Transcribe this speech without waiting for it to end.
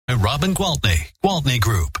Robin Gwaltney, Gwaltney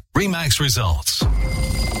Group, RE/MAX Results.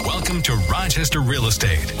 Welcome to Rochester Real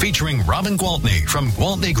Estate, featuring Robin Gwaltney from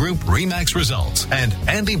Gwaltney Group, RE/MAX Results, and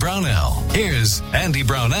Andy Brownell. Here's Andy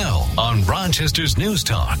Brownell on Rochester's News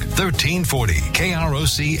Talk, 1340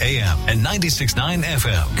 KROC AM and 96.9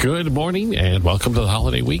 FM. Good morning and welcome to the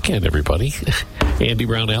holiday weekend, everybody. Andy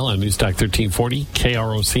Brownell on News Talk 1340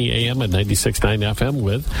 KROC AM and 96.9 FM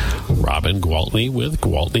with Robin Gwaltney with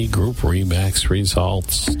Gwaltney Group, RE/MAX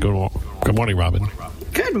Results. Good morning, Robin.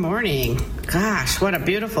 Good morning. Gosh, what a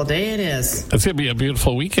beautiful day it is. It's going to be a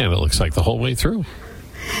beautiful weekend, it looks like, the whole way through.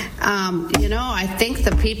 I think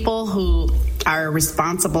the people who are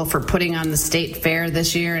responsible for putting on the state fair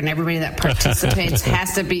this year and everybody that participates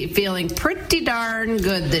has to be feeling pretty darn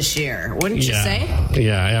good this year, wouldn't you say?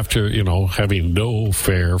 Yeah, after, having no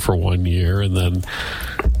fair for 1 year and then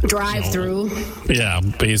drive-through. Yeah,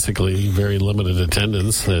 basically very limited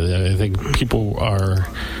attendance. I think people are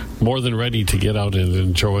more than ready to get out and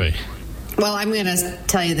enjoy. Well, I'm going to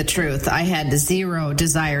tell you the truth. I had zero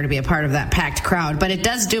desire to be a part of that packed crowd, but it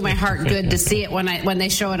does do my heart good to see it when they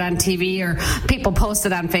show it on TV or people post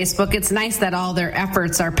it on Facebook. It's nice that all their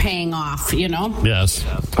efforts are paying off, Yes,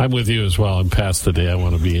 I'm with you as well. I'm past the day I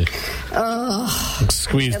want to be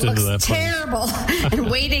squeezed into that place. Terrible. And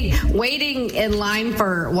waiting in line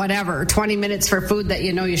for 20 minutes for food that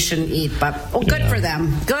you shouldn't eat. But good for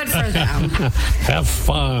them. Good for them. Have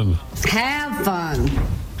fun. Have fun.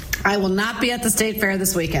 I will not be at the state fair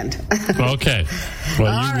this weekend. Okay.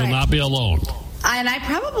 Well, you will not be alone. And I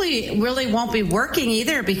probably really won't be working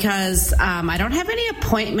either because I don't have any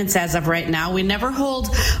appointments as of right now. We never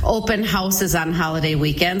hold open houses on holiday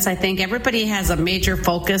weekends. I think everybody has a major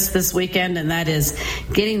focus this weekend, and that is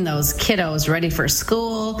getting those kiddos ready for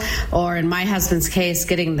school, or in my husband's case,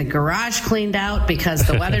 getting the garage cleaned out because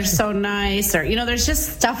the weather's so nice, or, there's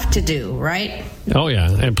just stuff to do, right? Oh,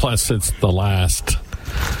 yeah. And plus, it's the last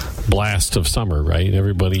blast of summer, right?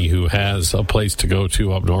 Everybody who has a place to go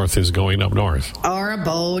to up north is going up north. Or a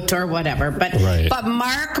boat or whatever. But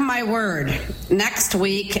mark my word, next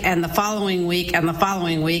week and the following week and the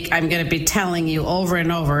following week, I'm going to be telling you over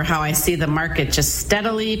and over how I see the market just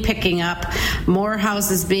steadily picking up. More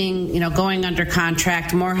houses being, going under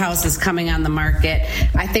contract, more houses coming on the market.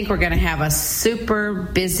 I think we're going to have a super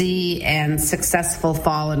busy and successful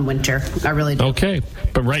fall and winter. I really do. Okay.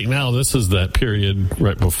 But right now, this is that period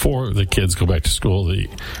right before the kids go back to school.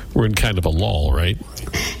 We're in kind of a lull, right?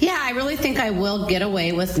 Yeah, I really think I will get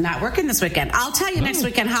away with not working this weekend. I'll tell you next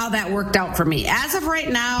weekend how that worked out for me. As of right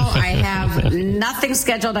now, I have nothing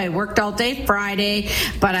scheduled. I worked all day Friday,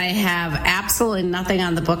 but I have absolutely nothing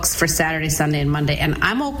on the books for Saturday, Sunday, and Monday, and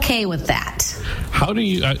I'm okay with that.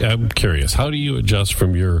 I'm curious, how do you adjust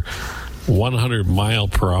from your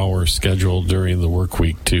 100-mile-per-hour schedule during the work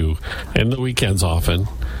week and the weekends often,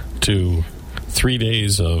 to 3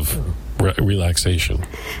 days of relaxation?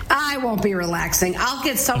 I won't be relaxing. I'll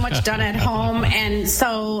get so much done at home, and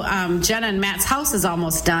so Jenna and Matt's house is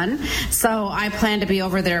almost done, so I plan to be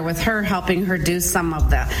over there with her, helping her do some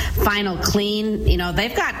of the final clean.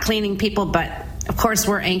 They've got cleaning people, but of course,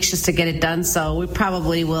 we're anxious to get it done, so we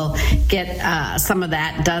probably will get some of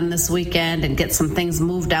that done this weekend and get some things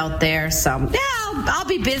moved out there. So, yeah, I'll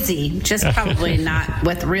be busy, just probably not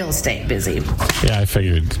with real estate busy. Yeah, I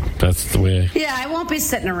figured that's the way. Yeah, I won't be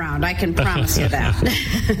sitting around. I can promise you that.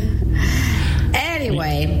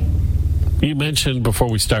 Anyway. You mentioned before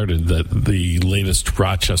we started that the latest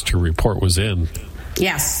Rochester report was in.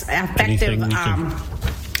 Yes, effective.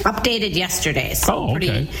 Updated yesterday. So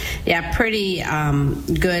okay. Pretty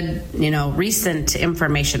good, recent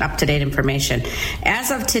information, up-to-date information. As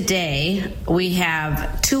of today, we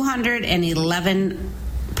have 211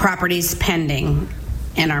 properties pending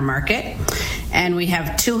in our market, and we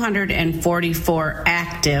have 244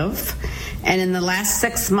 active. And in the last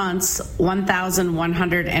 6 months,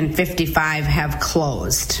 1,155 have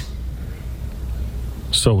closed.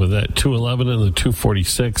 So with that 211 and the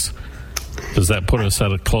 246, does that put us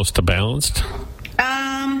at close to balanced?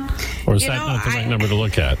 Or is that not the right number to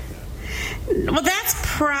look at? Well, that's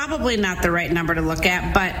probably not the right number to look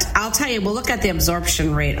at, but I'll tell you, we'll look at the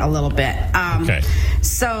absorption rate a little bit. Okay.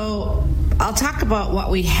 So I'll talk about what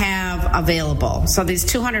we have available. So these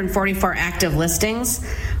 244 active listings,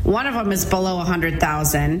 one of them is below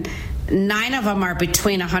 100,000. 9 of them are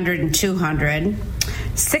between 100 and 200.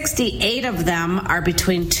 68 of them are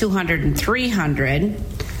between 200 and 300.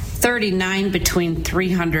 39 between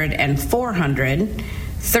 300 and 400.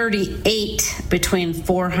 38 between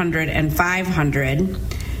 400 and 500.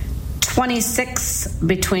 26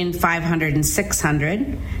 between 500 and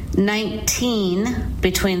 600. 19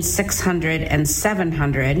 between 600 and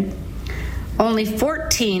 700. only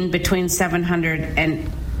 14 between 700 and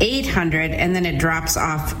 800, and then it drops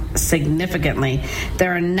off significantly.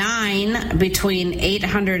 There are 9 between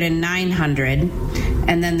 800 and 900,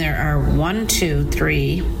 and then there are 1, 2,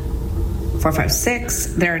 3, 4, 5, 6.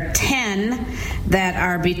 There are 10 that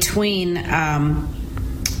are between 10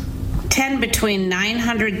 between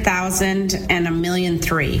 900,000 and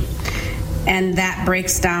 1,000,003, and that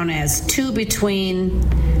breaks down as 2 between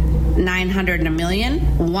 900 and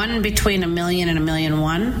 1,000,000, 1 between 1,000,000 and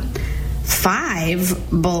 1,000,001, 5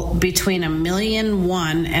 between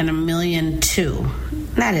 1,000,001 and 1,000,002.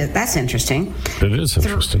 That's interesting. It is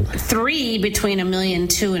interesting. 3 between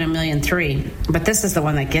 1,000,002 and 1,000,003, but this is the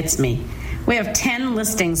one that gets me. We have 10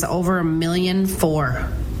 listings over 1,000,004.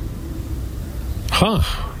 Huh.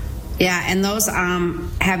 Yeah, and those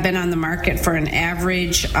have been on the market for an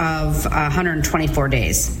average of 124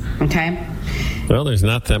 days. Okay. Well, there's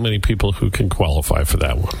not that many people who can qualify for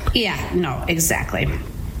that one. Yeah, no, exactly.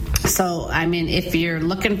 So, I mean, if you're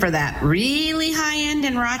looking for that really high end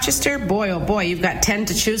in Rochester, boy, oh boy, you've got 10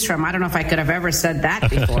 to choose from. I don't know if I could have ever said that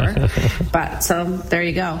before, but so there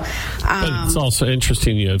you go. But it's also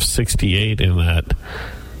interesting you have 68 in that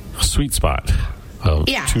sweet spot of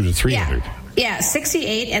 2 to 300. Yeah,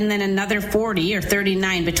 68 and then another 40 or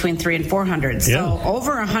 39 between 300 and 400. So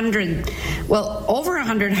over 100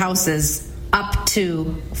 houses up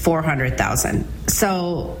to 400,000.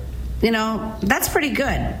 So, that's pretty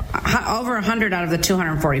good. Over 100 out of the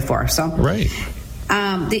 244. So right.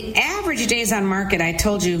 The average days on market, I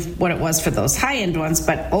told you what it was for those high-end ones,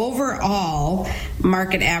 but overall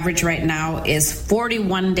market average right now is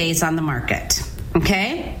 41 days on the market.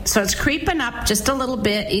 Okay, so it's creeping up just a little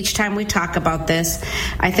bit each time we talk about this.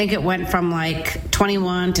 I think it went from like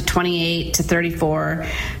 21 to 28 to 34.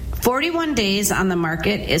 41 days on the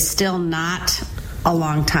market is still not a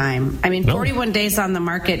long time. I mean, 41 days on the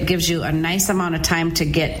market gives you a nice amount of time to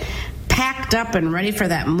get packed up and ready for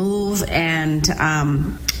that move. And,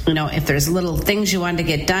 if there's little things you want to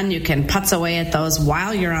get done, you can putz away at those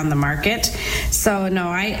while you're on the market. So, no,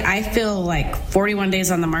 I feel like 41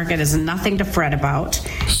 days on the market is nothing to fret about.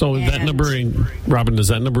 So that number, Robin, does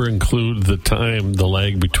that number include the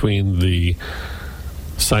lag between the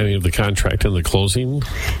signing of the contract and the closing?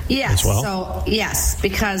 Yes. As well? So yes,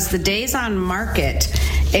 because the days on market,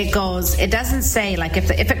 it doesn't say like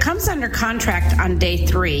if it comes under contract on day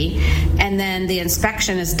 3 and then the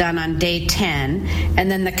inspection is done on day 10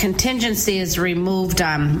 and then the contingency is removed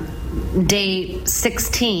on day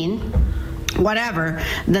 16, whatever,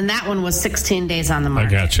 then that one was 16 days on the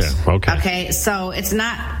market. I gotcha. Okay, so it's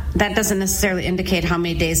not, that doesn't necessarily indicate how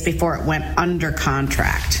many days before it went under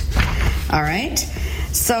contract. All right.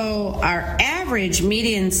 So our average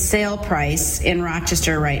median sale price in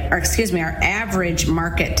Rochester, our average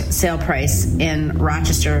market sale price in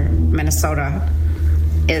Rochester, Minnesota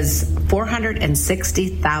is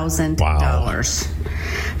 $460,000. Wow.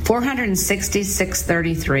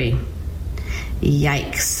 $466,33.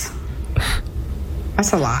 Yikes.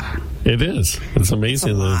 That's a lot. It is. It's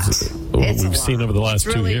amazing what we've seen over the last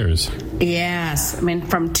 2 years. Yes. I mean,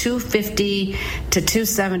 from 250 to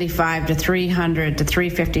 275 to 300 to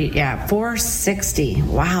 350. Yeah, 460.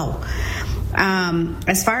 Wow.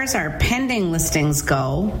 As far as our pending listings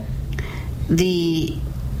go, let's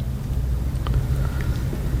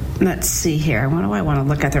see here. What do I want to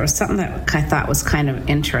look at? There was something that I thought was kind of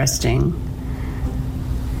interesting.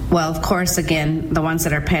 Well, of course, again, the ones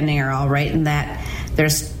that are pending are all right in that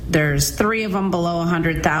there's 3 of them below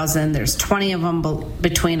 100,000. There's 20 of them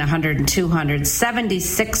between 100 and 200.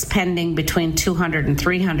 76 pending between 200 and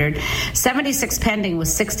 300. 76 pending with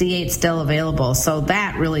 68 still available. So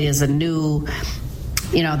that really is a new,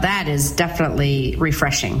 that is definitely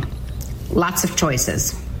refreshing. Lots of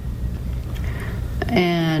choices.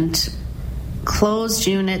 And closed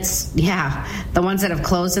units, the ones that have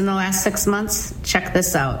closed in the last 6 months, check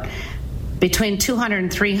this out. Between 200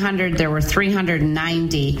 and 300, there were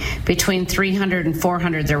 390. Between 300 and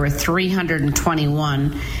 400, there were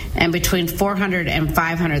 321. And between 400 and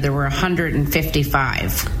 500, there were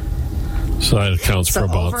 155. So that accounts for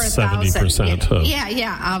about 70%.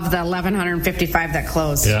 Of the 1,155 that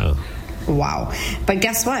closed. Yeah. Wow. But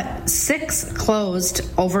guess what? 6 closed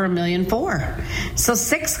over 1,000,004. So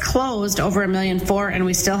 6 closed over 1,000,004, and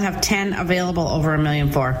we still have 10 available over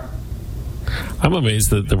 1,000,004. I'm amazed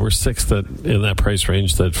that there were 6 that in that price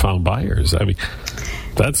range that found buyers. I mean,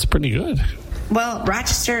 that's pretty good. Well,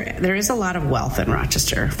 Rochester, there is a lot of wealth in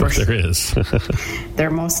Rochester. There is. There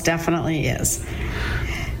most definitely is.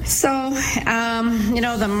 So,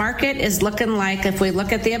 the market is looking like, if we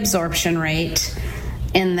look at the absorption rate,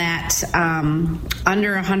 in that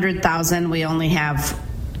under 100,000, we only have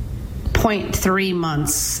 0.3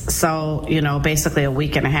 months, so basically a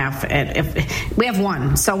week and a half. If we have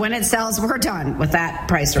one, so when it sells, we're done with that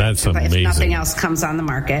price range. That's amazing. If nothing else comes on the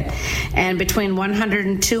market, and between 100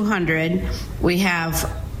 and 200, we have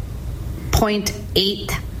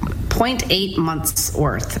 0.8 months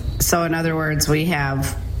worth. So in other words, we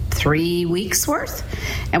have 3 weeks worth,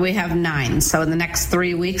 and we have 9. So in the next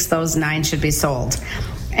 3 weeks, those 9 should be sold.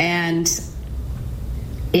 And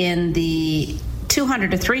in the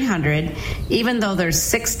 200 to 300, even though there's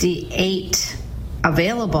 68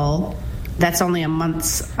 available, that's only a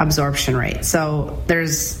month's absorption rate. So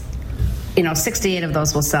there's 68 of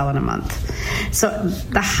those will sell in a month. So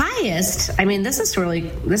the highest, this is really,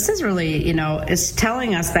 is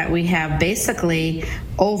telling us that we have basically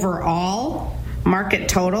overall market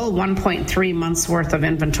total 1.3 months worth of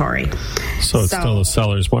inventory. So it's still a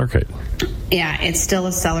seller's market. Yeah, it's still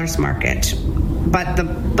a seller's market. But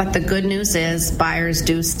the good news is buyers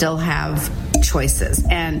do still have choices.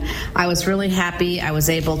 And I was really happy I was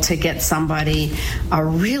able to get somebody a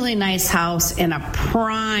really nice house in a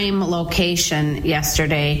prime location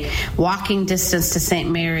yesterday, walking distance to St.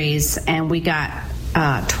 Mary's, and we got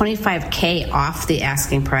 $25,000 off the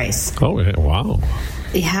asking price. Oh, wow.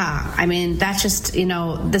 Yeah, that's just,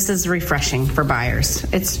 this is refreshing for buyers.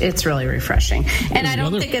 It's really refreshing. And I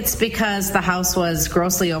don't think it's because the house was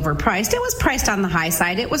grossly overpriced. It was priced on the high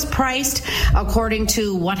side. It was priced according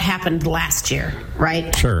to what happened last year,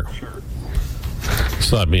 right? Sure.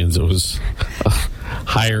 So that means it was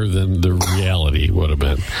higher than the reality would have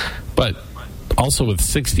been. But also with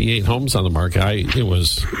 68 homes on the market, I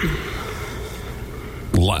guess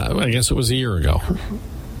it was a year ago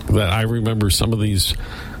that I remember some of these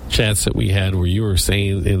chats that we had where you were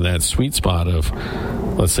saying in that sweet spot of,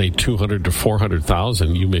 let's say, 200 to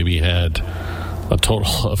 400,000, you maybe had a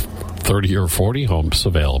total of 30 or 40 homes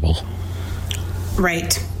available.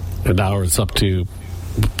 Right. And now it's up to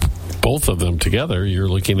both of them together. You're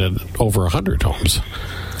looking at over 100 homes.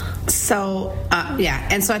 So,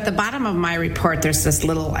 and so at the bottom of my report, there's this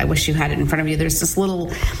little, I wish you had it in front of you, there's this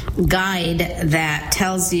little guide that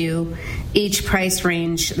tells you each price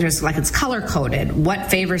range, it's color-coded,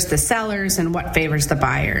 what favors the sellers and what favors the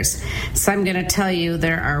buyers. So I'm going to tell you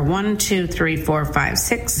there are 1, 2, 3, 4, 5,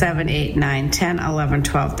 6, 7, 8, 9, 10, 11,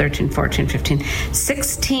 12, 13, 14, 15,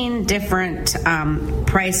 16 different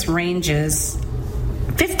price ranges,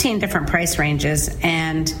 15 different price ranges,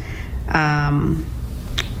 and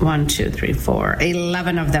 1, 2, 3, 4,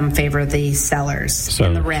 11 of them favor the sellers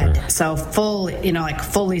in the red. Sure. So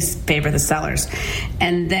fully favor the sellers.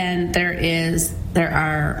 And then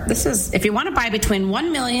if you want to buy between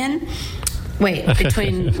 1 million,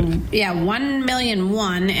 between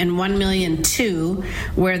 1,000,001 and 1,000,002,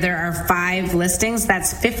 where there are 5 listings,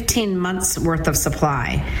 that's 15 months worth of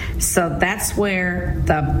supply. So that's where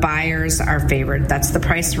the buyers are favored. That's the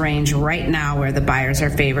price range right now where the buyers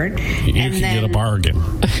are favored. You can get a bargain.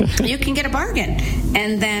 You can get a bargain.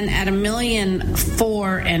 And then at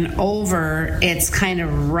 1,000,004 and over, it's kind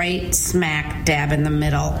of right smack dab in the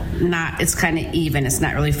middle. It's kind of even. It's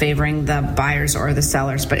not really favoring the buyers or the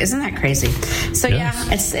sellers. But isn't that crazy? So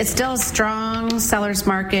yes. It's still a strong seller's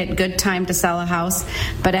market, good time to sell a house.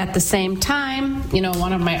 But at the same time,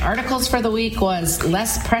 one of my articles for the week was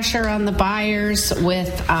less pressure on the buyers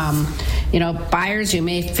with, buyers, you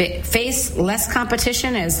may face less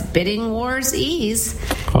competition as bidding wars ease.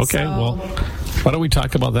 Okay, well, why don't we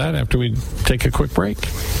talk about that after we take a quick break?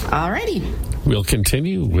 All righty. We'll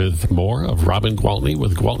continue with more of Robin Gwaltney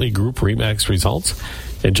with Gwaltney Group RE/MAX Results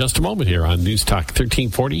in just a moment here on News Talk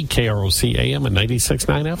 1340 KROC AM and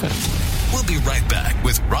 96.9 FM. We'll be right back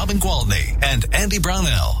with Robin Gwaltney and Andy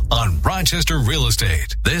Brownell on Rochester Real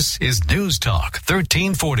Estate. This is News Talk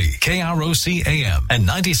 1340 KROC AM and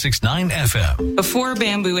 96.9 FM. Before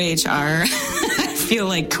Bamboo HR, I feel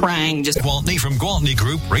like crying. Gwaltney from Gwaltney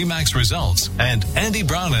Group RE/MAX Results and Andy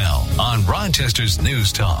Brownell on Rochester's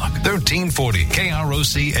News Talk 1340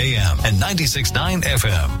 KROC AM and 96.9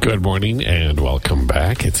 FM. Good morning and welcome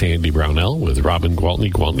back. It's Andy Brownell with Robin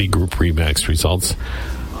Gwaltney, Gwaltney Group RE/MAX Results.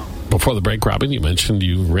 Before the break, Robin, you mentioned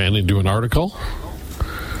you ran into an article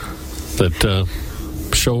that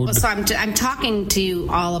showed... So I'm talking to you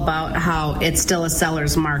all about how it's still a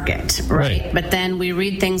seller's market, right? But then we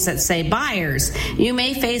read things that say, buyers, you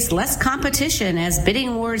may face less competition as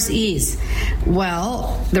bidding wars ease.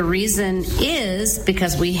 Well, the reason is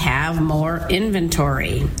because we have more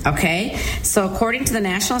inventory, okay? So according to the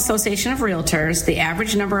National Association of Realtors, the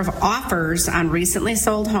average number of offers on recently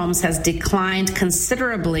sold homes has declined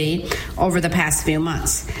considerably over the past few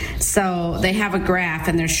months. So they have a graph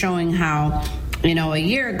and they're showing how a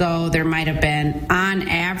year ago, there might have been on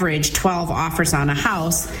average 12 offers on a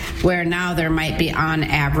house, where now there might be on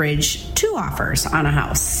average 2 offers on a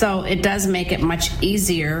house. So it does make it much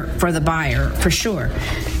easier for the buyer, for sure.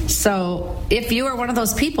 So if you are one of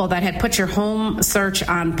those people that had put your home search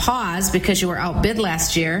on pause because you were outbid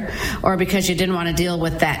last year, or because you didn't want to deal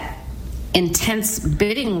with that intense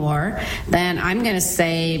bidding war, then I'm going to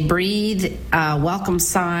say breathe a welcome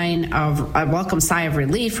sigh of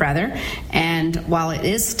relief, rather. And while it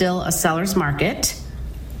is still a seller's market,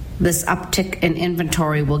 this uptick in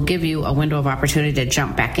inventory will give you a window of opportunity to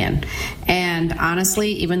jump back in. And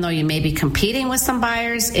honestly, even though you may be competing with some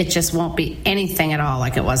buyers, it just won't be anything at all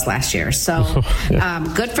like it was last year. So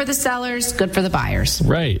good for the sellers, good for the buyers.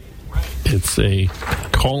 Right. It's a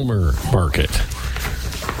calmer market.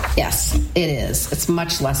 Yes, it is. It's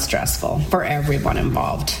much less stressful for everyone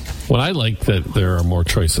involved. Well, I like that there are more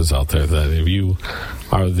choices out there, that if you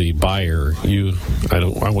are the buyer,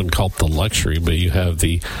 I wouldn't call it the luxury, but you have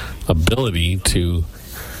the ability to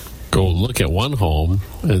go look at one home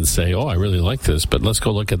and say, oh, I really like this, but let's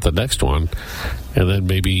go look at the next one. And then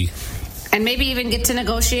maybe even get to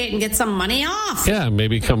negotiate and get some money off. Yeah,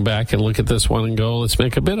 maybe come back and look at this one and go, let's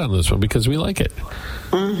make a bid on this one because we like it.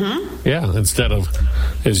 Mm-hmm. Yeah, instead of,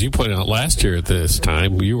 as you pointed out last year at this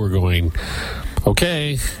time, you were going,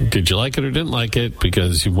 okay, did you like it or didn't like it?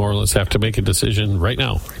 Because you more or less have to make a decision right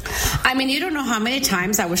now. I mean, you don't know how many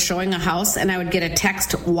times I was showing a house and I would get a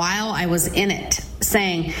text while I was in it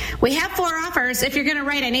saying, we have 4 offers. If you're going to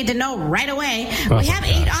write, I need to know right away. We have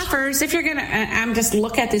 8 offers. If you're going to, I'm just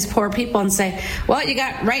look at these poor people and say, well, you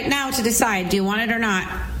got right now to decide. Do you want it or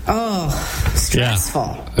not? Oh, stressful.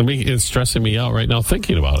 Yeah. I mean, it's stressing me out right now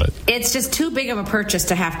thinking about it. It's just too big of a purchase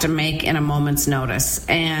to have to make in a moment's notice.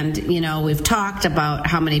 And, we've talked about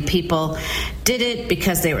how many people did it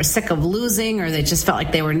because they were sick of losing, or they just felt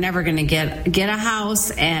like they were never going to get a house.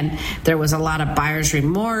 And there was a lot of buyer's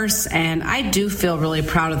remorse. And I do feel really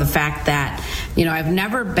proud of the fact that, I've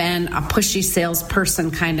never been a pushy salesperson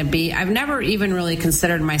kind of bee. I've never even really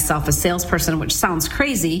considered myself a salesperson, which sounds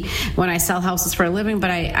crazy when I sell houses for a living, but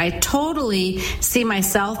I totally see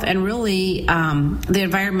myself and really the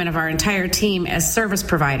environment of our entire team as service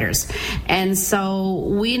providers. And so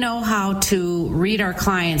we know how to read our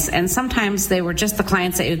clients. And sometimes they were just the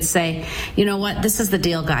clients that would say, you know what, this is the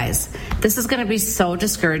deal, guys. This is going to be so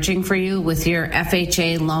discouraging for you with your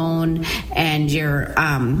FHA loan and your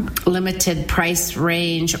limited price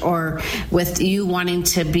range, or with you wanting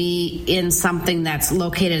to be in something that's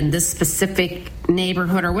located in this specific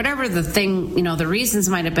neighborhood, or whatever the thing, the reasons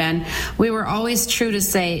might have been. We were always true to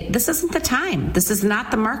say, this isn't the time. This is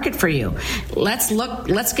not the market for you.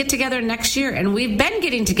 Let's get together next year. And we've been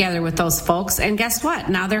getting together with those folks, and guess what?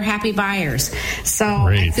 Now they're happy buyers. So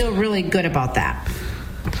Great. I feel really good about that.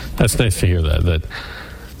 That's nice to hear that.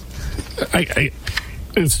 I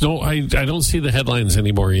don't see the headlines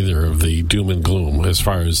anymore either of the doom and gloom as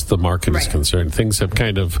far as the market is concerned. Things have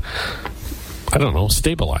kind of,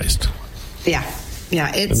 stabilized. Yeah,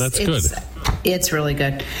 and that's good. It's really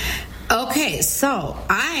good. Okay, so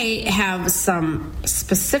I have some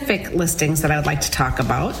specific listings that I would like to talk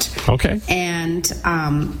about. Okay. And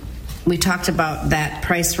we talked about that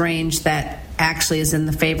price range that actually is in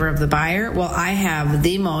the favor of the buyer. Well, I have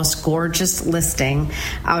the most gorgeous listing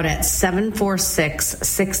out at 746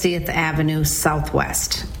 60th Avenue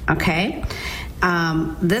Southwest. Okay?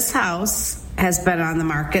 This house has been on the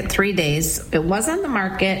market 3 days. It was on the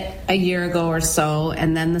market a year ago or so,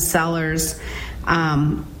 and then the sellers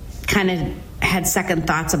kind of had second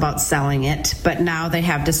thoughts about selling it, but now they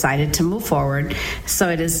have decided to move forward. So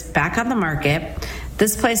it is back on the market.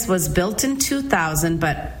 This place was built in 2000,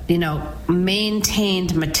 but,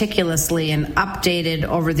 maintained meticulously and updated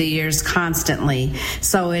over the years constantly.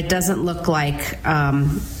 So it doesn't look like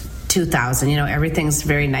 2000. Everything's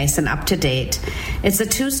very nice and up to date. It's a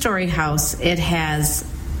 2-story house. It has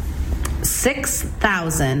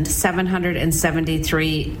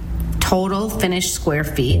 6,773 total finished square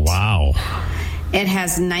feet. Wow. It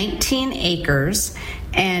has 19 acres,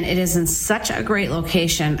 and it is in such a great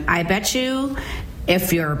location. I bet you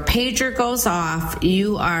if your pager goes off,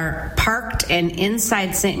 you are parked and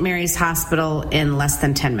inside St. Mary's Hospital in less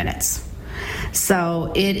than 10 minutes.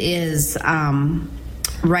 So it is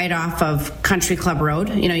right off of Country Club Road.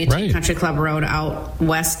 You take Country Club Road out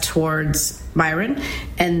west towards Byron,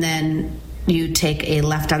 and then you take a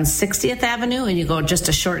left on 60th Avenue, and you go just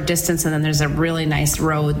a short distance, and then there's a really nice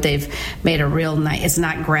road. They've made a real nice, it's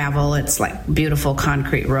not gravel, it's like beautiful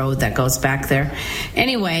concrete road that goes back there.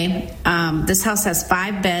 Anyway, this house has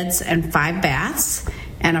 5 beds and 5 baths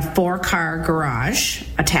and a 4-car garage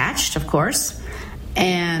attached, of course.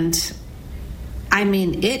 And I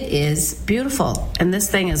mean, it is beautiful. And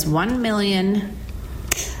this thing is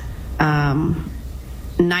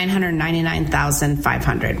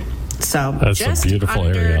 $1,999,500. So that's just a beautiful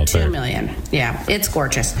under area out there. $2 million. Yeah, it's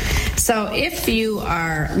gorgeous. So if you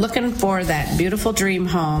are looking for that beautiful dream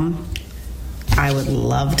home, I would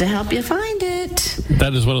love to help you find it.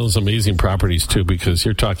 That is one of those amazing properties, too, because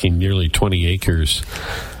you're talking nearly 20 acres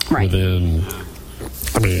within...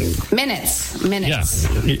 Minutes. Yeah,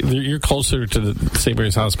 you're closer to the St.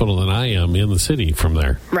 Mary's Hospital than I am in the city from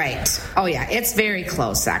there. Right. Oh, yeah. It's very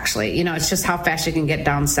close, actually. It's just how fast you can get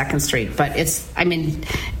down 2nd Street. But as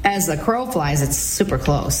the crow flies, it's super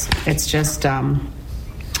close. It's just,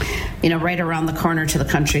 right around the corner to the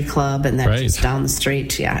country club and then just down the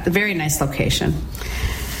street. Yeah. A very nice location.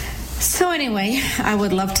 So anyway, I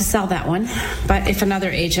would love to sell that one, but if another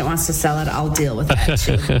agent wants to sell it, I'll deal with that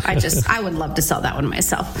too. I would love to sell that one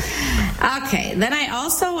myself. Okay, then I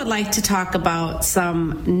also would like to talk about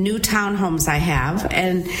some new townhomes I have,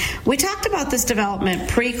 and we talked about this development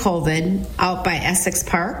pre-COVID out by Essex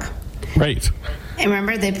Park. Right. And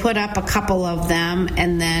remember, they put up a couple of them,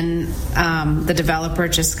 and then the developer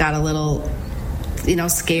just got a little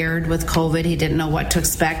scared with COVID. He didn't know what to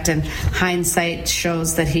expect, and hindsight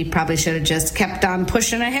shows that he probably should have just kept on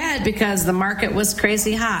pushing ahead because the market was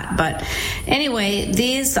crazy hot. But anyway,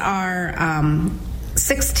 these are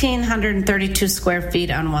 1,632 square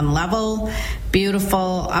feet on one level.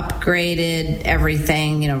 Beautiful, upgraded,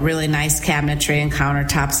 everything, really nice cabinetry and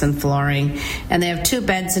countertops and flooring. And they have 2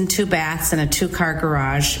 beds and 2 baths and a 2-car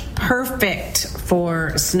garage. Perfect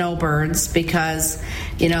for snowbirds because,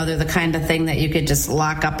 they're the kind of thing that you could just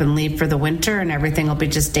lock up and leave for the winter and everything will be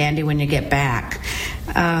just dandy when you get back.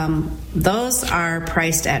 Those are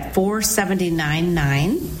priced at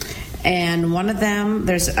 $479,900. And one of them,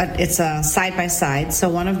 it's a side-by-side, so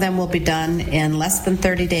one of them will be done in less than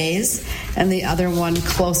 30 days, and the other one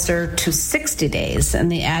closer to 60 days.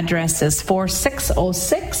 And the address is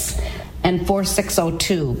 4606 and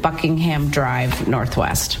 4602 Buckingham Drive,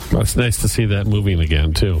 Northwest. Well, it's nice to see that moving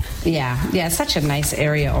again, too. Yeah, it's such a nice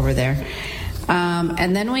area over there.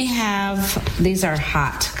 And then we have, these are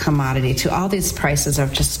hot commodity too. All these prices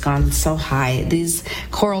have just gone so high. These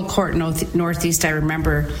Coral Court Northeast, I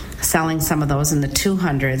remember selling some of those in the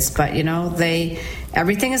 200s, but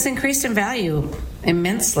everything has increased in value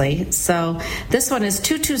immensely. So this one is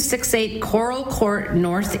 2268 Coral Court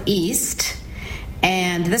Northeast.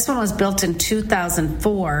 And this one was built in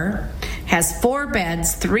 2004, has 4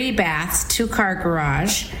 beds, 3 baths, 2-car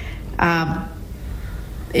garage.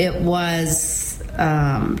 It was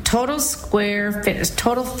total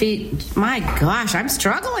feet. My gosh, I'm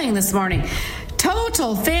struggling this morning.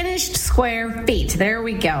 Total finished square feet. There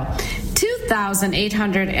we go.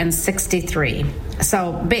 2,863.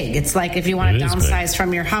 So big. It's like if you want to downsize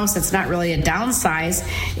from your house, it's not really a downsize.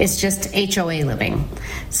 It's just HOA living.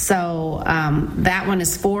 So that one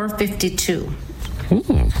is $452.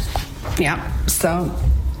 Yeah. So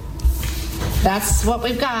that's what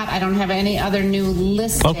we've got. I don't have any other new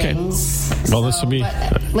listings. Okay. Well, this will be... But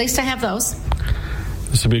at least I have those.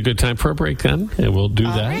 This will be a good time for a break then, and we'll do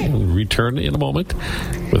that and return in a moment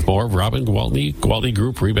with more of Robin Gwaltney, Gwaltney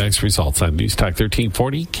Group RE/MAX results on News Talk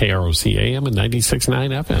 1340, KROC AM and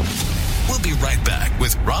 96.9 FM. We'll be right back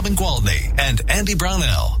with Robin Gwaltney and Andy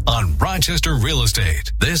Brownell on Rochester Real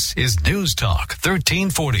Estate. This is News Talk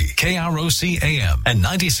 1340, KROC AM and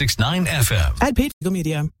 96.9 FM. At Patriot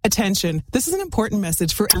Media, attention. This is an important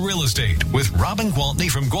message for Real Estate with Robin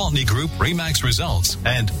Gwaltney from Gwaltney Group RE/MAX Results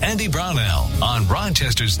and Andy Brownell on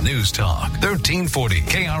Rochester's News Talk 1340,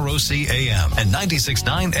 KROC AM and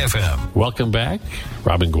 96.9 FM. Welcome back.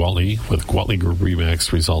 Robin Gwaltney with Gwaltney Group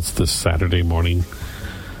RE/MAX Results this Saturday morning.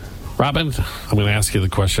 Robin, I'm going to ask you the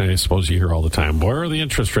question I suppose you hear all the time. Where are the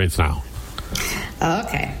interest rates now?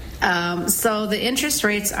 Okay. So the interest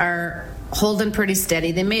rates are holding pretty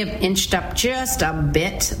steady. They may have inched up just a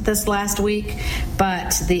bit this last week,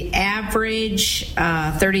 but the average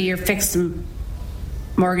 30-year fixed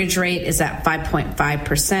mortgage rate is at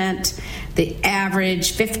 5.5%. The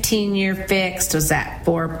average 15-year fixed was at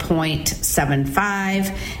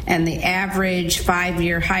 4.75%, and the average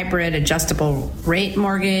 5-year hybrid adjustable rate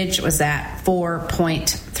mortgage was at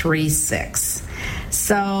 4.36%.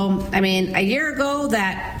 So, a year ago,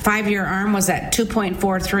 that 5-year ARM was at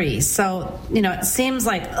 2.43%. So, it seems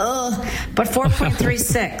like, but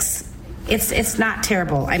 4.36%. It's not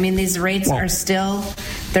terrible. These rates are still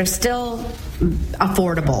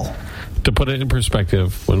affordable. To put it in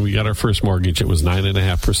perspective, when we got our first mortgage, it was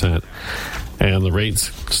 9.5%, and the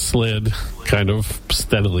rates slid kind of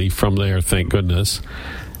steadily from there, thank goodness.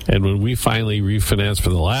 And when we finally refinanced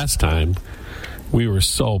for the last time, we were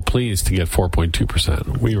so pleased to get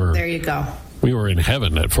 4.2%. There you go. We were in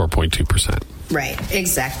heaven at 4.2%. Right,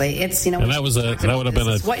 exactly. It's, you know, and that would have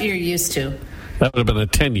been what you're used to. That would have been a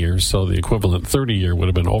 10-year, so the equivalent 30-year would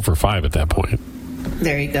have been over 5 at that point.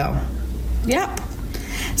 There you go. Yep.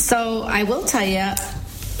 So I will tell you,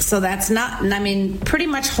 so that's not, I mean, pretty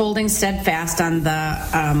much holding steadfast on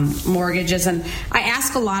the mortgages. And I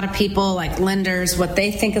ask a lot of people, like lenders, what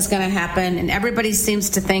they think is going to happen. And everybody seems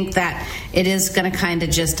to think that it is going to kind of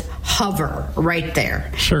just hover right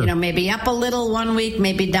there. Sure. You know, maybe up a little one week,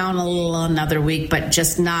 maybe down a little another week, but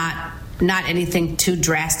just not anything too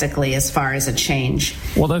drastically as far as a change.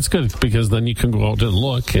 Well, that's good, because then you can go out and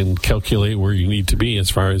look and calculate where you need to be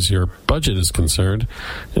as far as your budget is concerned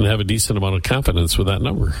and have a decent amount of confidence with that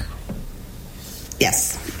number.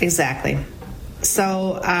 Yes, exactly.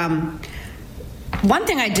 So one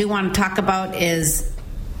thing I do want to talk about is,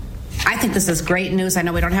 I think this is great news. I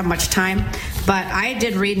know we don't have much time, but I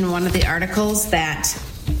did read in one of the articles that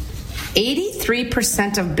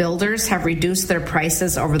 83% of builders have reduced their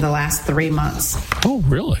prices over the last 3 months. Oh,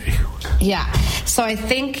 really? Yeah. So I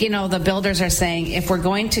think, you know, the builders are saying, if we're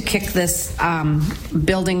going to kick this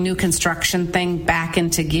building new construction thing back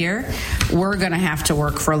into gear, we're going to have to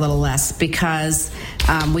work for a little less, because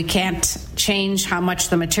we can't change how much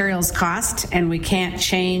the materials cost, and we can't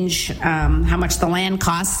change how much the land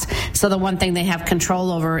costs. So the one thing they have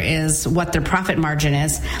control over is what their profit margin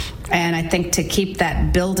is. And I think to keep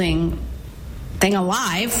that building thing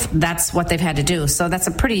alive, that's what they've had to do. So that's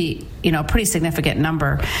a pretty significant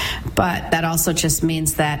number. But that also just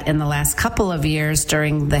means that in the last couple of years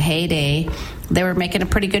during the heyday, they were making a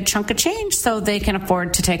pretty good chunk of change, so they can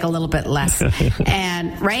afford to take a little bit less.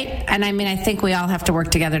 And I mean, I think we all have to work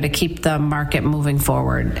together to keep the market moving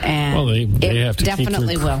forward. And well, they have to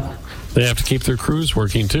definitely will. They have to keep their crews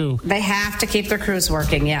working, too. They have to keep their crews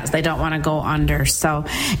working, yes. They don't want to go under. So,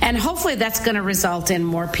 and hopefully that's going to result in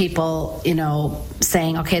more people, you know,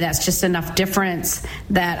 saying, okay, that's just enough difference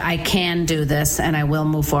that I can do this, and I will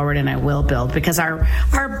move forward, and I will build. Because our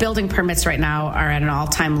building permits right now are at an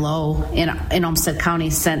all-time low in Olmsted County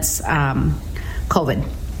since COVID.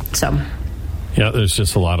 So, yeah, there's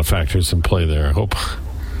just a lot of factors in play there, I hope.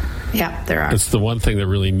 Yeah, there are. It's the one thing that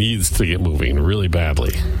really needs to get moving really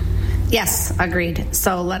badly. Yes, agreed.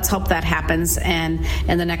 So let's hope that happens. And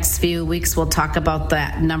in the next few weeks, we'll talk about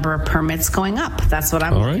that number of permits going up. That's what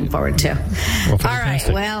I'm looking forward to. Well, all right.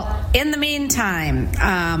 Well, in the meantime,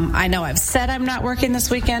 I know I've said I'm not working this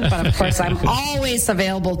weekend, but of course I'm always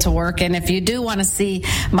available to work. And if you do want to see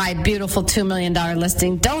my beautiful $2 million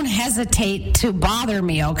listing, don't hesitate to bother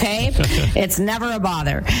me, okay? It's never a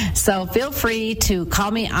bother. So feel free to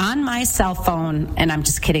call me on my cell phone. And I'm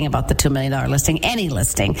just kidding about the $2 million listing, any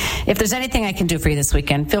listing. If there's anything I can do for you this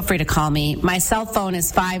weekend, feel free to call me. My cell phone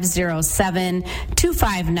is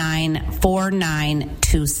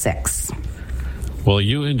 507-259-4926. Well,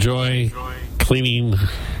 you enjoy cleaning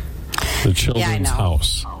the children's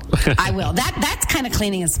house. I will. That's kind of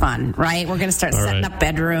cleaning is fun, right? We're going to start setting up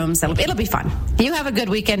bedrooms. It'll be fun. You have a good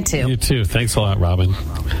weekend, too. You, too. Thanks a lot, Robin.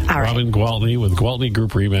 Robin Gwaltney with Gwaltney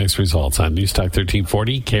Group RE/MAX Results on News Talk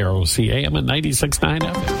 1340, KROC AM at 96.9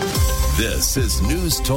 FM. This is News Talk.